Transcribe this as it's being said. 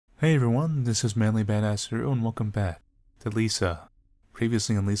Hey everyone, this is Manly Badass Hero and welcome back to Lisa.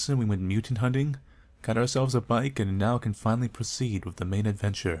 Previously on Lisa, we went mutant hunting, got ourselves a bike, and now can finally proceed with the main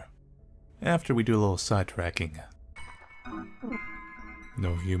adventure. After we do a little sidetracking.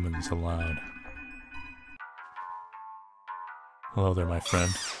 No humans allowed. Hello there, my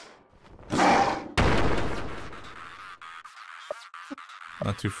friend.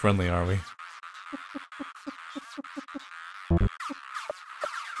 Not too friendly, are we?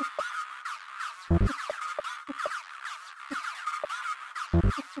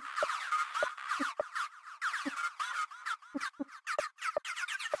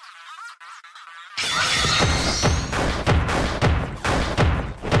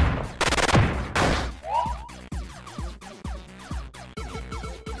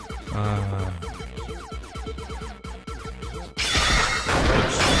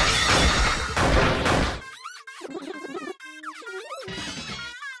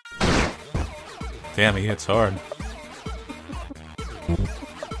 Damn, he hits hard.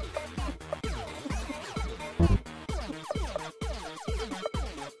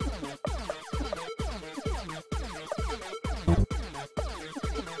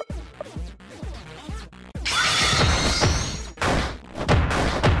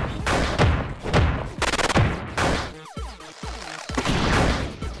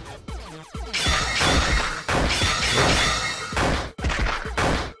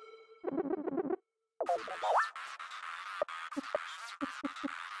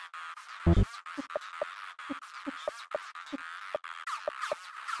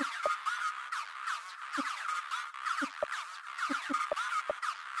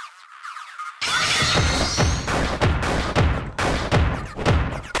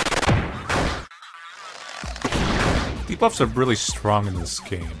 Debuffs are really strong in this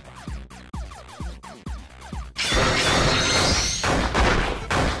game.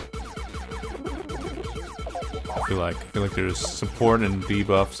 I feel like there's support and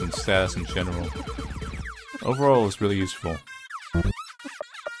debuffs and status in general. Overall, it's really useful.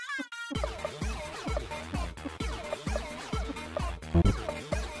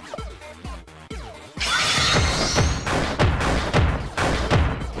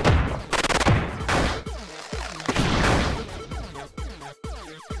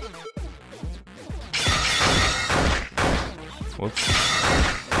 Whoops.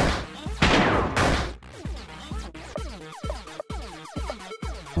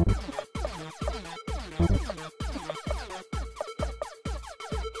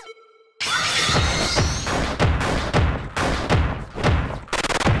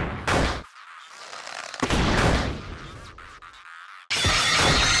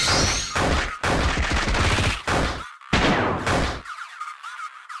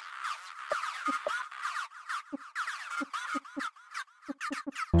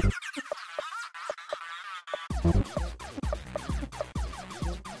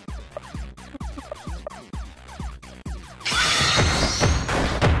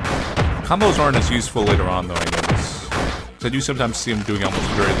 Combos aren't as useful later on, though, I notice. So I do sometimes see him doing almost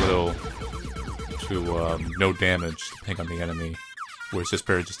very little to no damage, depending on the enemy. Where it's just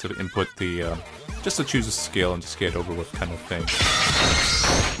better just to input the, just to choose a skill and just get it over with kind of thing.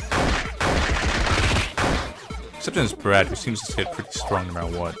 Except in this Brad, who seems to hit pretty strong no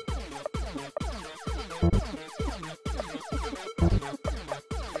matter what.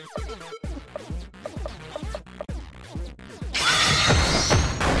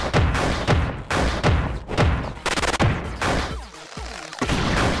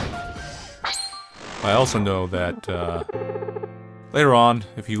 I also know that later on,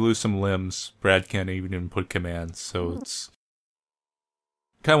 if you lose some limbs, Brad can't even input commands, so it's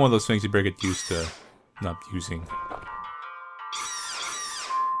kind of one of those things you better get used to not using.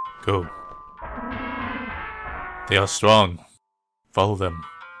 Go. They are strong. Follow them.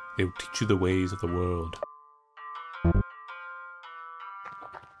 They will teach you the ways of the world.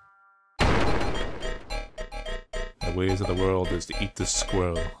 The ways of the world is to eat the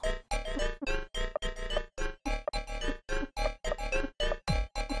squirrel.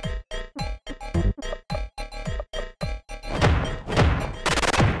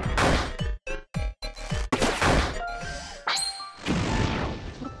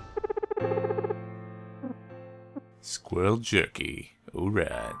 Squirrel jerky.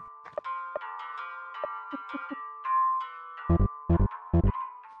 Alright.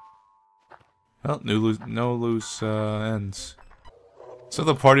 Well, no loose ends. So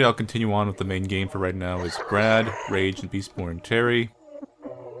the party I'll continue on with the main game for right now is Brad, Rage, and Beastborn Terry.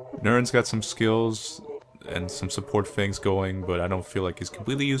 Nurin's got some skills and some support things going, but I don't feel like he's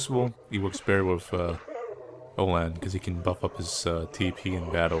completely useful. He works better with Olan, because he can buff up his TP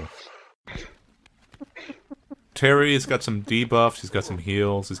in battle. Terry's got some debuffs, he's got some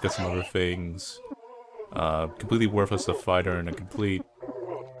heals, he's got some other things. Completely worthless a fighter and a complete...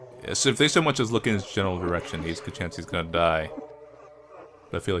 So if they so much as look in his general direction, there's a good chance he's gonna die.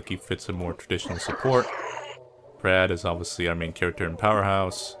 But I feel like he fits a more traditional support. Brad is obviously our main character in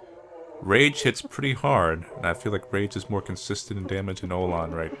Powerhouse. Rage hits pretty hard, and I feel like Rage is more consistent in damage than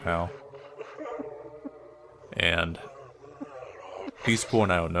Olan right now. And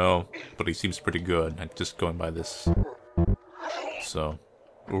Beastborn, I don't know, but he seems pretty good. I'm just going by this. So,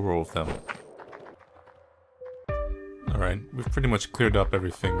 we'll roll with them. Alright, we've pretty much cleared up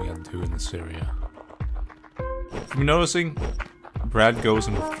everything we had to do in this area. If you're noticing, Brad goes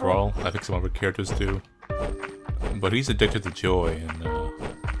in withdrawal. I think some other characters do. But he's addicted to joy, and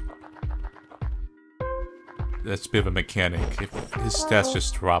that's a bit of a mechanic. If his stats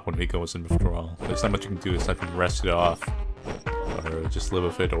just drop when he goes in withdrawal. There's not much you can do aside from rest it off, or just live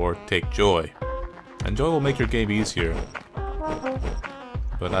with it, or take joy. And joy will make your game easier.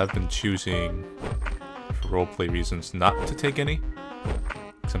 But I've been choosing, for roleplay reasons, not to take any.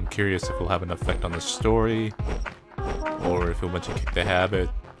 Because I'm curious if it'll have an effect on the story, or if it'll let you kick the habit.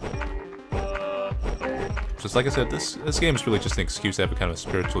 Just like I said, this game is really just an excuse to have a kind of a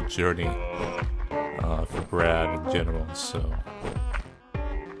spiritual journey for Brad in general, so...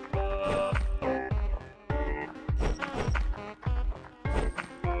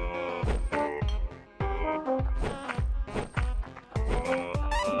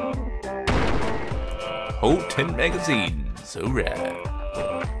 Oh, 10 magazines, so rad.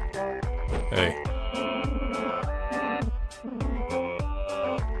 Hey.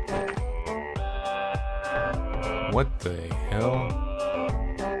 What the hell?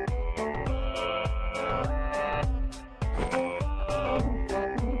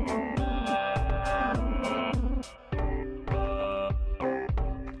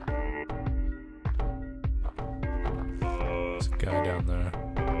 There's a guy down there.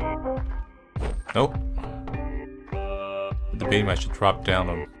 Nope. Debating I should drop down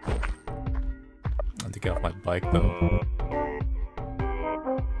him. I have to get off my bike though.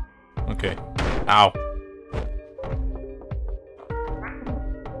 Okay. Ow.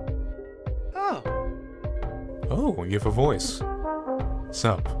 Oh, you have a voice.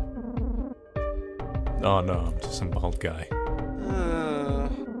 Sup? Oh no, I'm just some bald guy.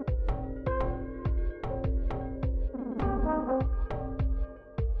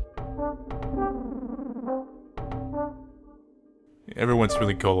 Everyone's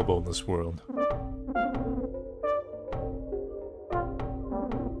really gullible in this world.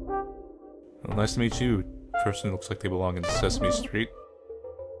 Well, nice to meet you. Person who looks like they belong in Sesame Street.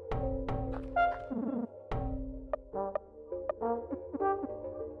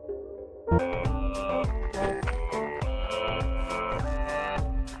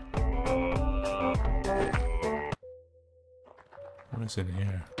 What is in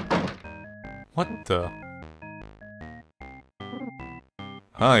here? What the?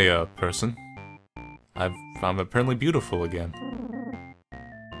 Hi, person. I'm apparently beautiful again.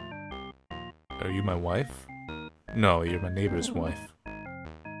 Are you my wife? No, you're my neighbor's wife.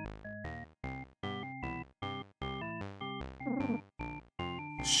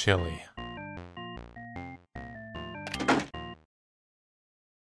 Shelly.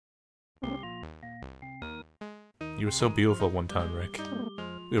 You were so beautiful one time, Rick.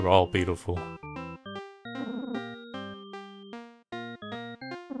 We were all beautiful.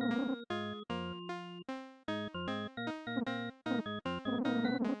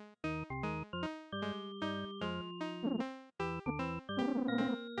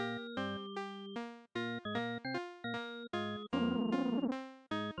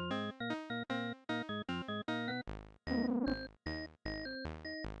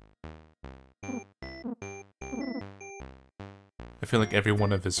 I feel like every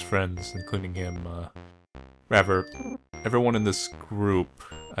one of his friends, including him, rather, everyone in this group,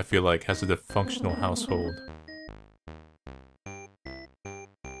 I feel like, has a dysfunctional household.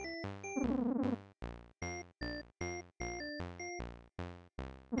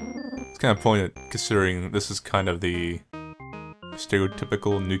 It's kind of poignant, considering this is kind of the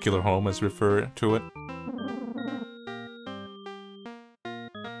stereotypical nuclear home as referred to it.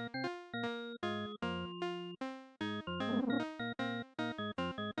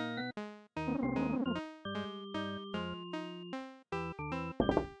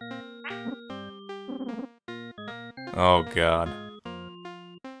 Oh god.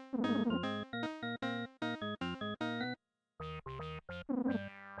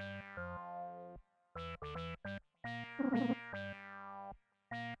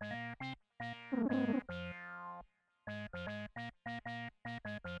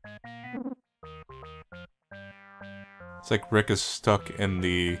 It's like Rick is stuck in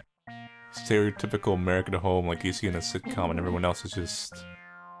the stereotypical American home like you see in a sitcom, and everyone else is just...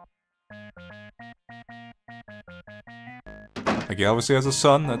 Like, he obviously has a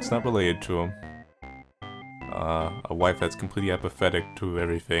son that's not related to him. A wife that's completely apathetic to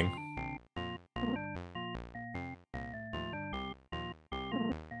everything.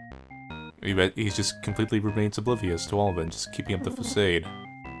 He just completely remains oblivious to all of it, just keeping up the facade.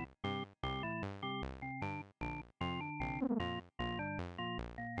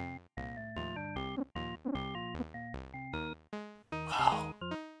 Wow.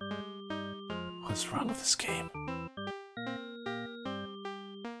 What's wrong with this game?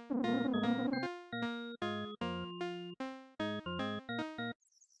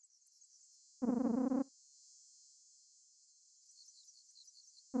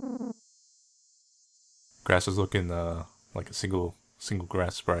 Grass is looking like a single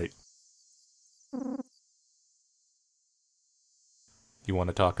grass sprite. You want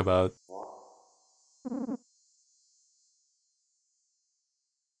to talk about?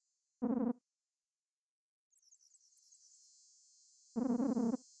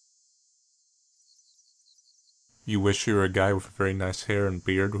 You wish you were a guy with very nice hair and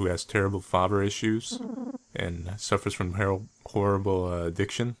beard who has terrible father issues and suffers from horrible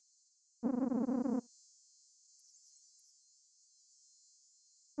addiction?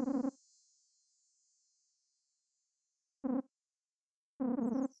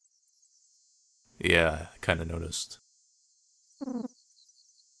 Yeah, I kinda noticed.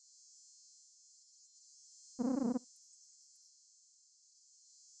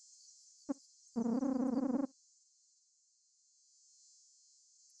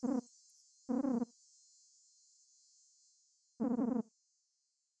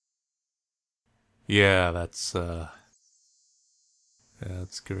 Yeah, that's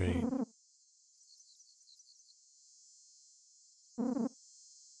great.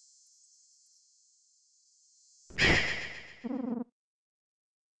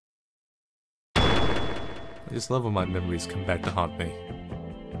 I just love when my memories come back to haunt me.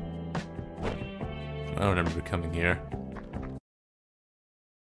 I don't remember coming here.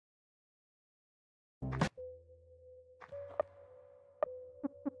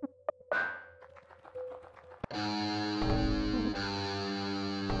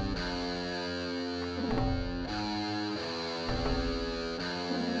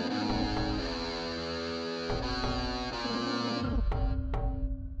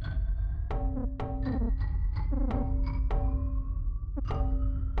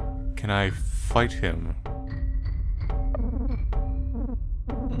 Can I fight him?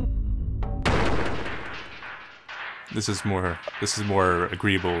 This is more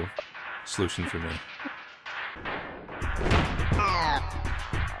agreeable solution for me.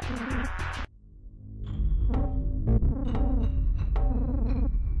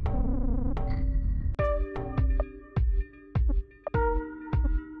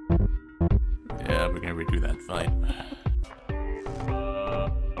 Yeah, we're gonna redo that fight.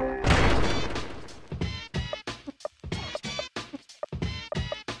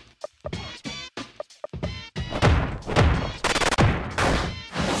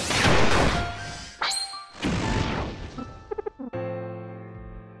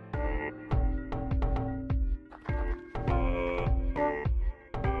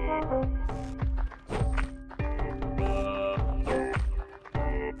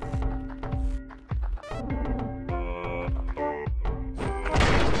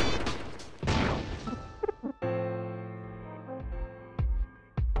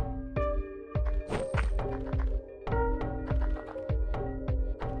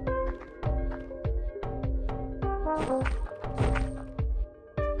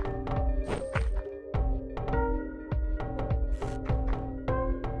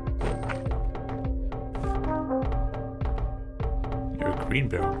 Green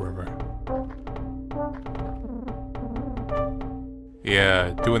barrel wormer. Yeah,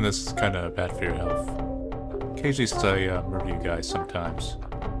 doing this is kind of bad for your health. Occasionally since I murder you guys sometimes.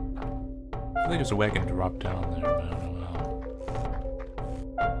 I think there's a wagon drop down there, but I don't know how.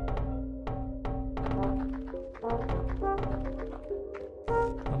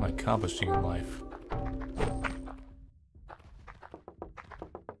 What am I accomplishing in life?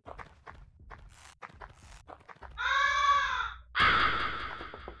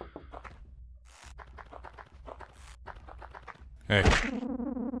 Hey.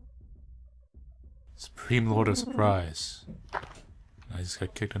 Supreme Lord of Surprise. I just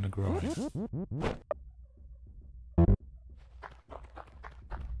got kicked in the groin.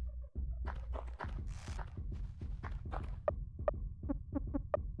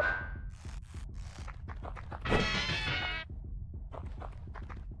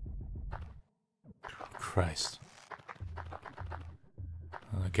 Christ.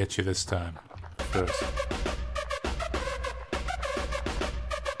 I'll get you this time. First.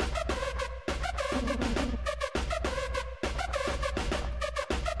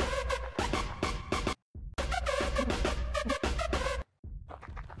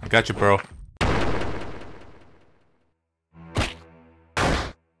 I got you, bro.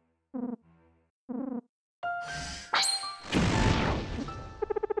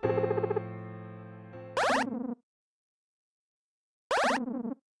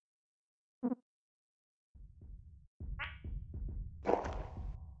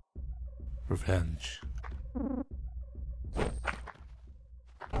 Revenge.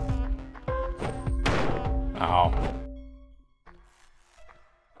 Ow.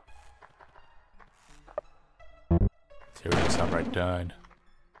 Serious, outright died.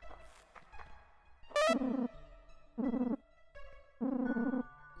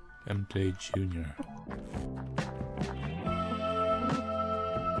 MJ Jr.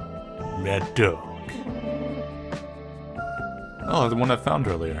 Mad Dog. Oh, the one I found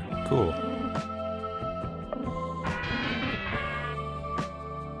earlier. Cool.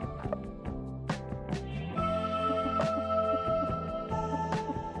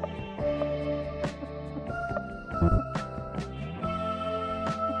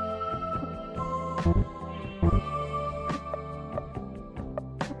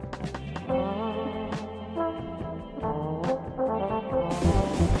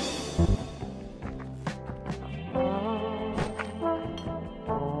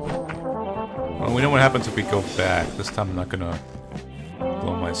 Well, we know what happens if we go back. This time I'm not gonna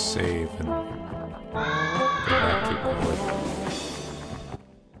blow my save and go back too quickly.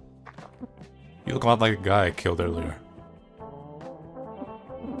 You look a lot like a guy I killed earlier.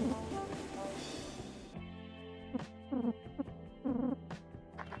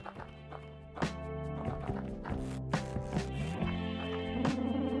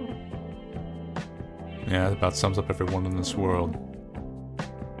 Yeah, that about sums up everyone in this world.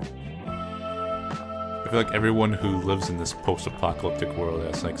 I feel like everyone who lives in this post-apocalyptic world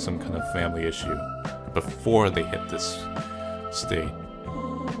has like some kind of family issue before they hit this state.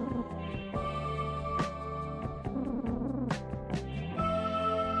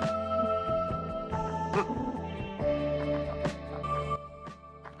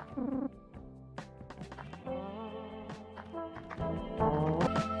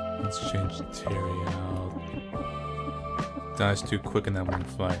 Let's change Terry out. Dies too quick in that one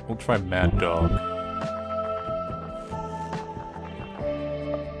fight. We'll try Mad Dog.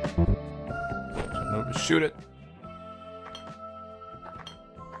 Shoot it.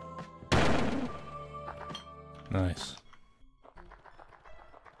 Nice.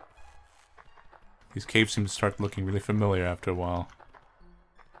 These caves seem to start looking really familiar after a while.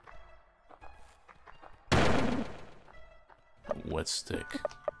 Wet stick.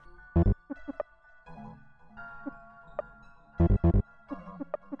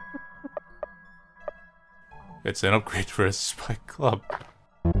 It's an upgrade for a spike club.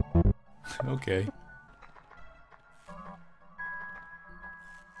 Okay.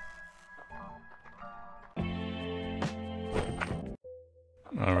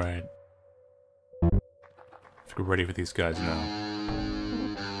 Alright. We're ready for these guys now.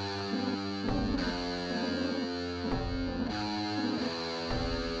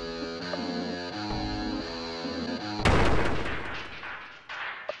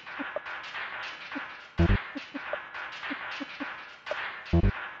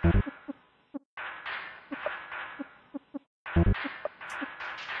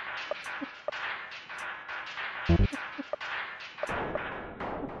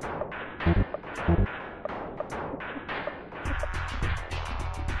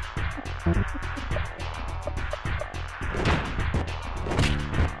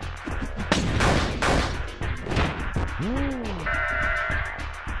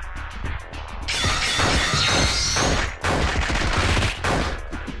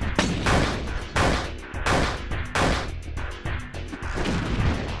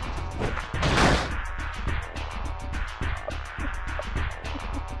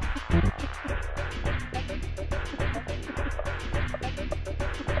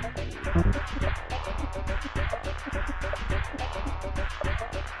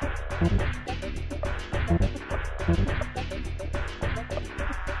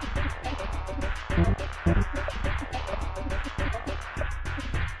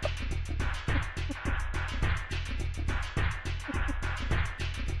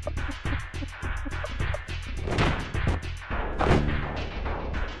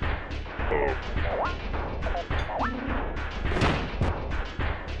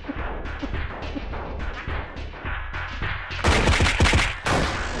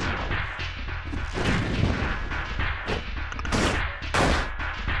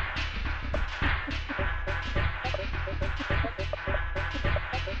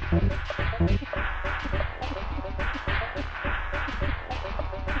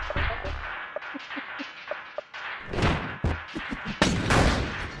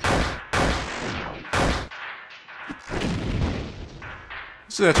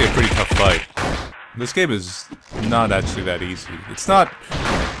 is actually a pretty tough fight. This game is not actually that easy. It's not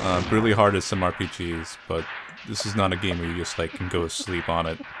really hard as some RPGs, but this is not a game where you just like can go to sleep on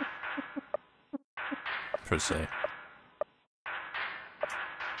it, per se.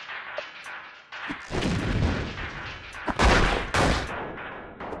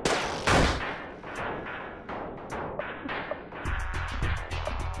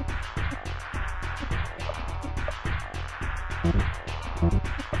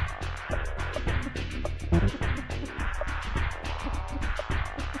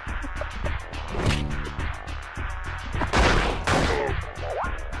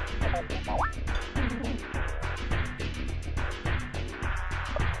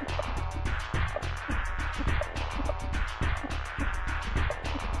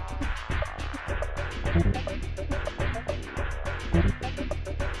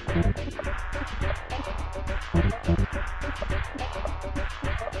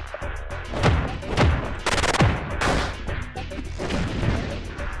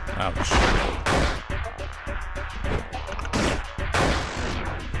 Ouch.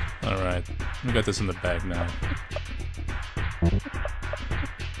 Alright, we got this in the bag now.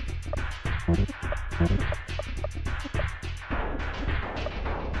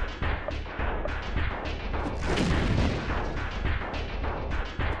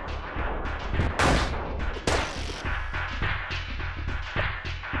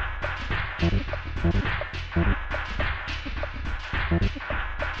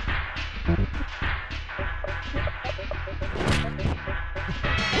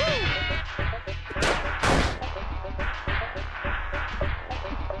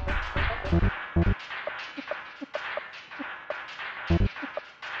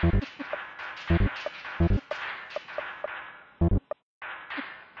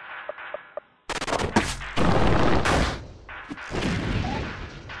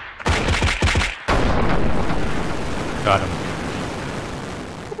 Got him.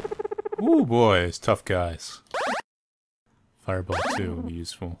 Ooh, boys, tough guys. Fireball too would be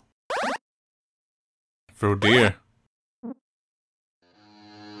useful. For deer.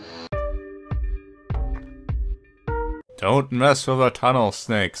 Don't mess with the tunnel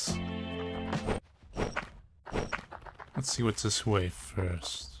snakes. Let's see what's this way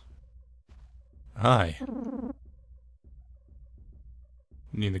first. Hi.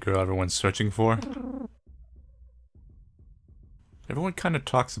 Need the girl everyone's searching for? Everyone kind of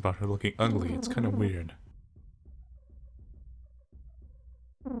talks about her looking ugly. It's kind of weird.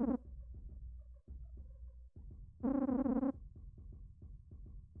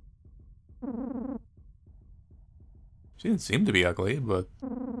 She didn't seem to be ugly, but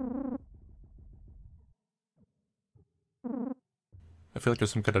I feel like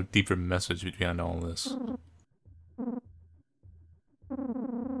there's some kind of deeper message behind all this.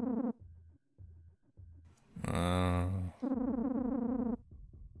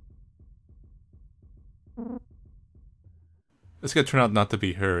 It's gonna turn out not to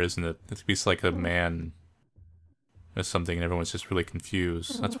be her, isn't it? It's gonna be like a man or something, and everyone's just really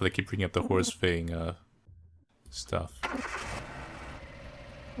confused. That's why they keep bringing up the horse fang stuff.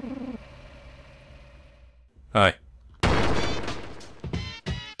 Hi.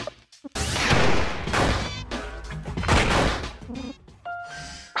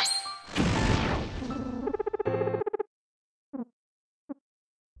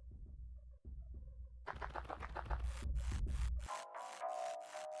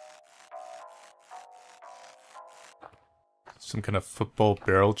 Some kind of football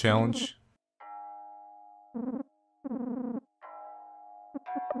barrel challenge? What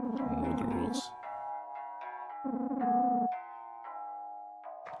are the rules?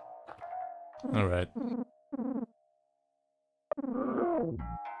 Alright.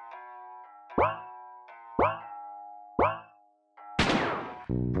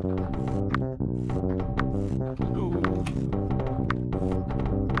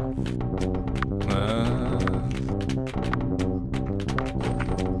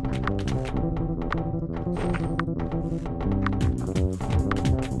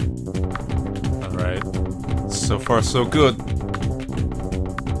 Alright. So far, so good.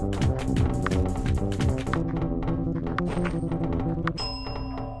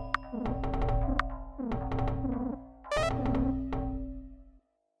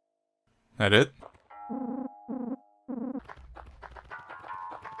 That it?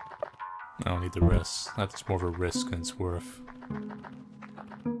 I don't need the rest. That's more of a risk than it's worth.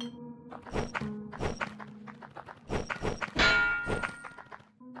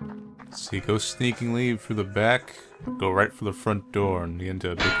 So you go sneakingly through the back, go right for the front door, and get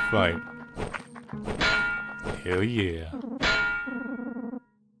into a big fight. Hell yeah.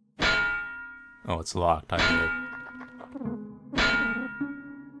 Oh, it's locked. I did.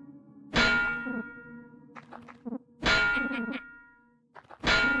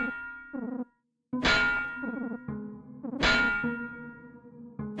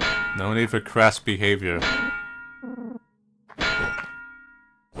 No need for crass behavior.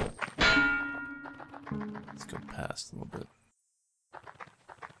 Let's go past a little bit.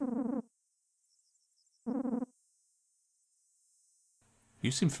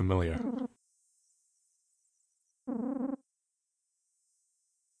 You seem familiar.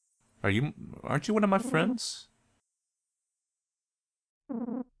 Aren't you one of my friends?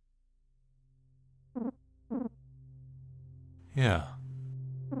 Yeah.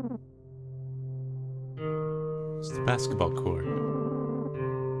 It's the basketball court.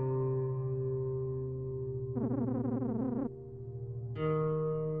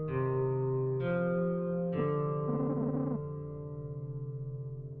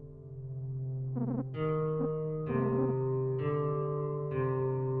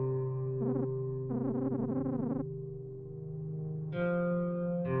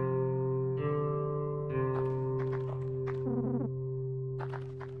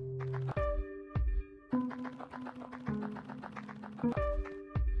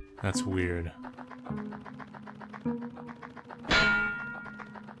 That's weird.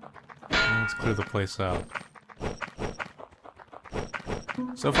 Let's clear the place out.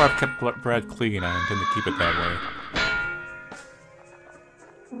 So far I've kept Brad clean. I intend to keep it that way.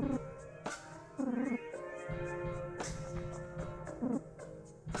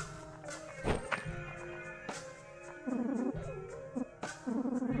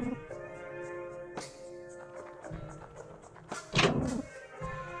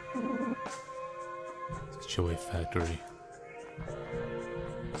 Chili factory.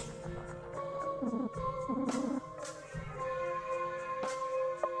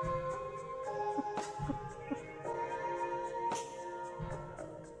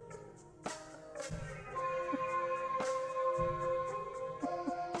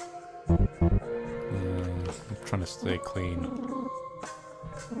 I'm trying to stay clean.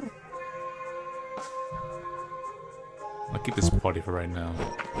 I'll keep this party for right now.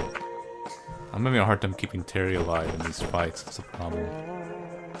 I'm having a hard time keeping Terry alive in these fights. That's a problem.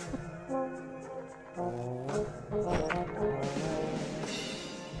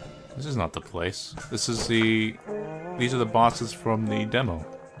 This is not the place. This is the... These are the bosses from the demo.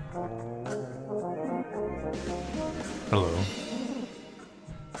 Hello.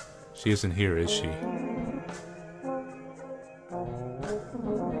 She isn't here, is she?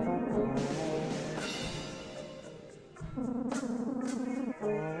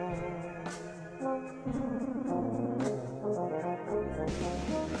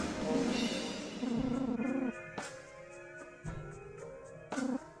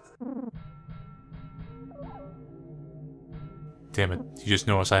 Damn it, you just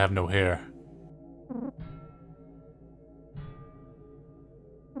noticed I have no hair.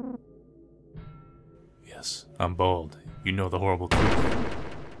 Yes, I'm bald. You know the horrible truth.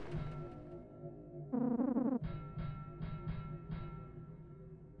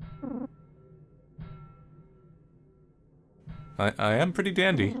 I am pretty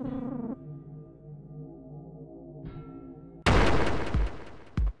dandy.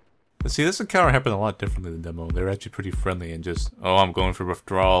 But see, this encounter happened a lot differently than the demo. They're actually pretty friendly and just, oh, I'm going for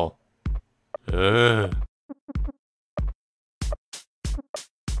withdrawal. Ugh.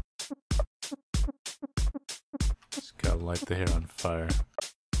 Just gotta light the hair on fire.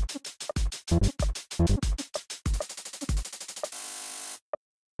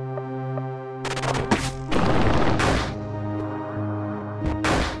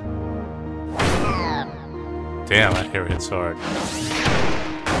 Damn, that hair hits hard.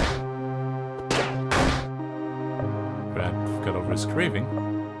 Brad got over his craving.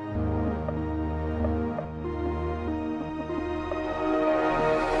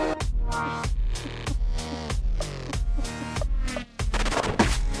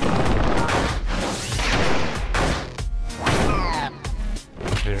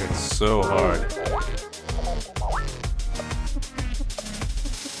 Hair hits so hard.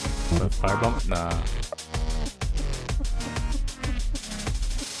 A fire bump? Nah.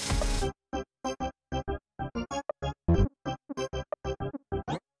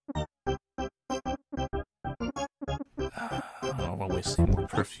 More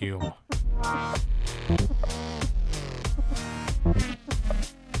perfume.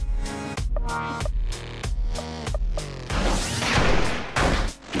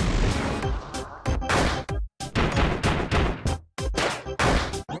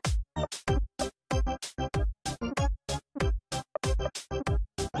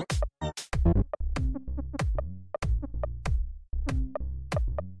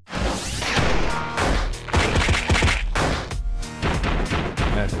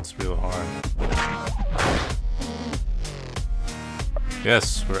 That hits real hard.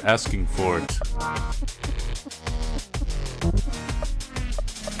 Yes, we're asking for it.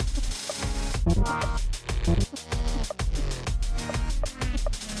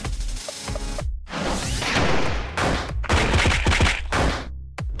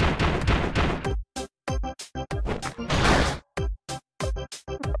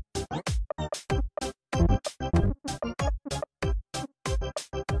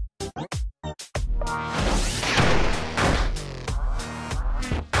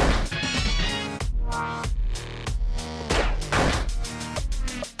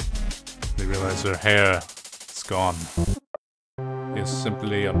 They realize their hair is gone. It's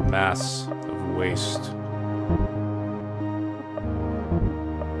simply a mass of waste.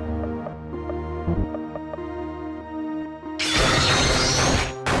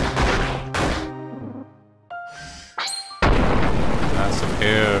 Mass of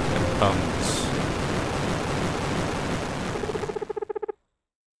hair and thumbs.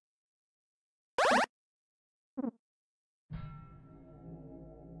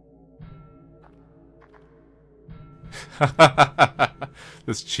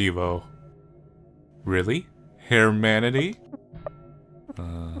 This Chivo. Really? Hairmanity?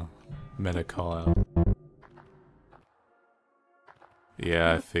 Meta call out.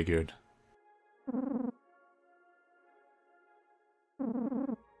 Yeah, I figured.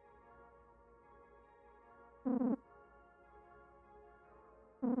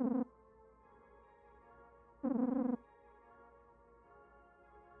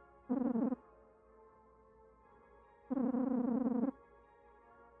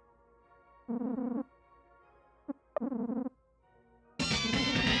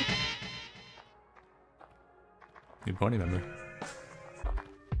 New party member.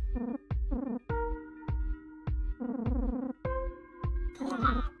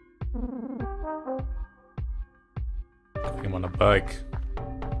 Him on a bike.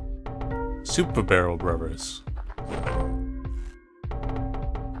 Super Barrel Brothers.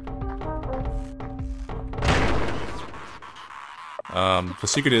 The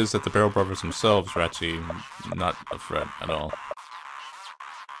secret is that the Barrel Brothers themselves are actually not a threat at all.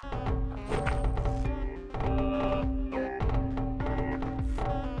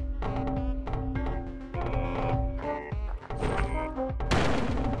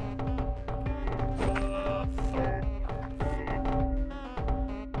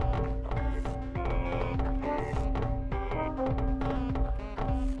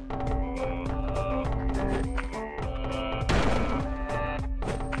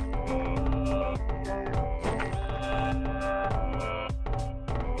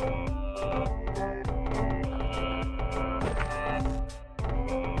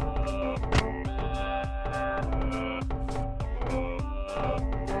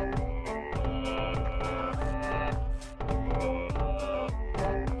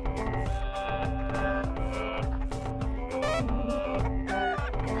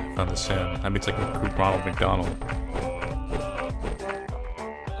 Understand. That means I can recruit Ronald McDonald.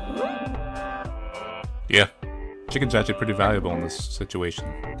 Yeah. Chicken's actually pretty valuable in this situation.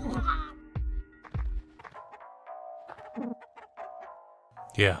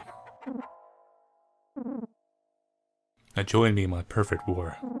 Yeah. Now join me in my perfect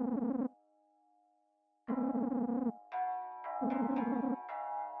war.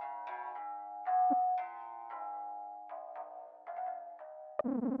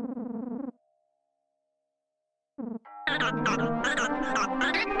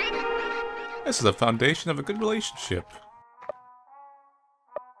 This is the foundation of a good relationship.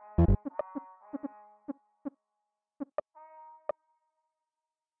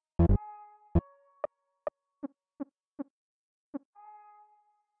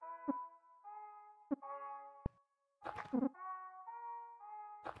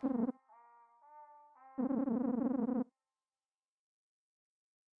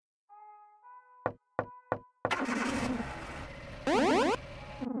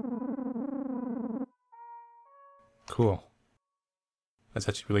 Cool. That's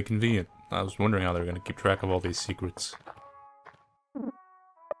actually really convenient. I was wondering how they were going to keep track of all these secrets.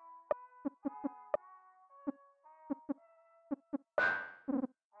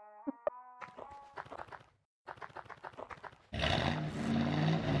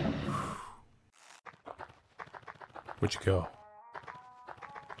 Where'd you go?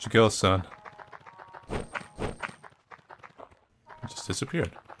 Where'd you go, son? It just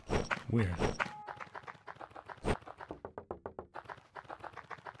disappeared. Weird.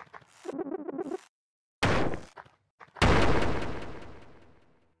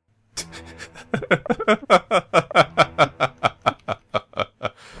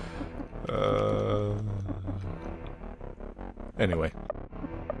 Anyway.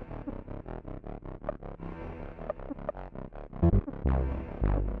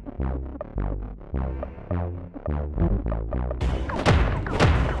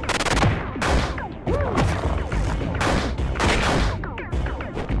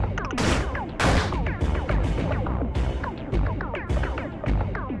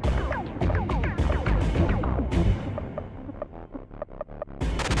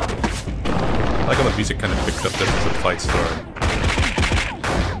 I like how the music kind of picked up as the fight started.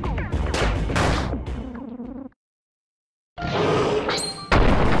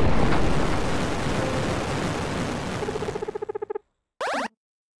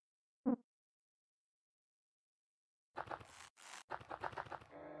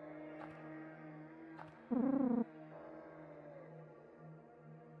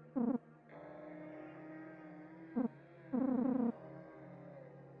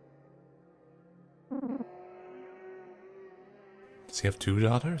 Does he have 2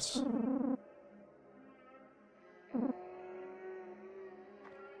 daughters?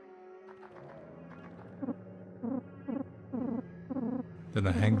 Then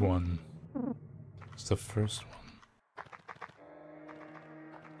the hanged one is the first one.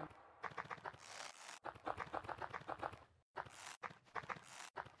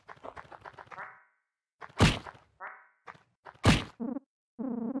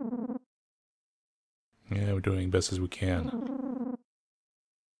 Yeah, we're doing best as we can.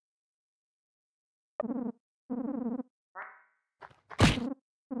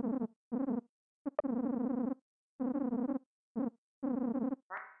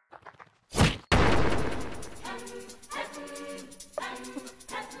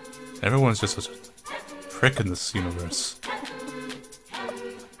 Everyone's just such a prick in this universe.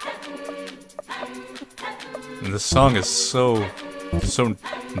 And this song is so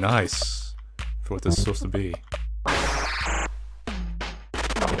nice for what this is supposed to be.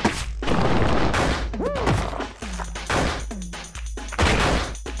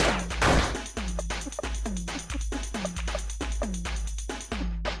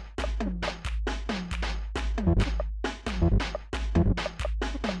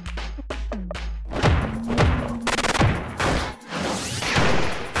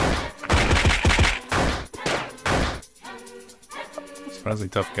 Surprisingly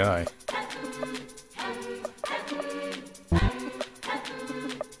tough guy.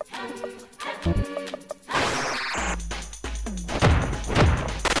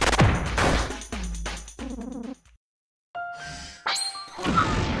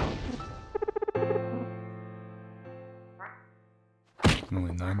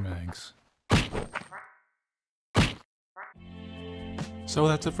 Only 9 mags. So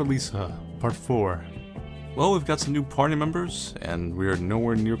that's it for Lisa, part 4. Well, we've got some new party members, and we're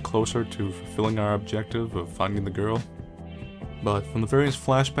nowhere near closer to fulfilling our objective of finding the girl. But from the various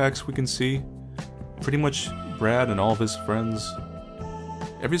flashbacks we can see, pretty much Brad and all of his friends,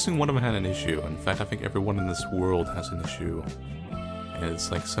 every single one of them had an issue. In fact, I think everyone in this world has an issue. And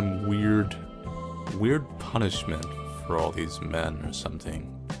it's like some weird punishment for all these men or something,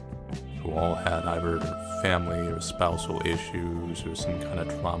 who all had either family or spousal issues or some kind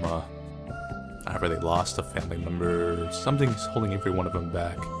of trauma. Either they lost a family member, or something's holding every one of them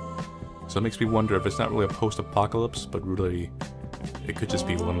back. So it makes me wonder if it's not really a post-apocalypse, but really, it could just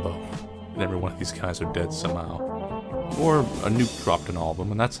be limbo. And every one of these guys are dead somehow. Or a nuke dropped on all of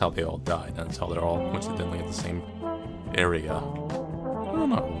them, and that's how they all died. And that's how they're all coincidentally at the same area. I don't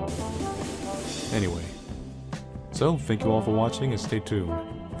know. Anyway. So, thank you all for watching, and stay tuned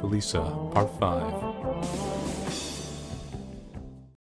for Lisa, part 5.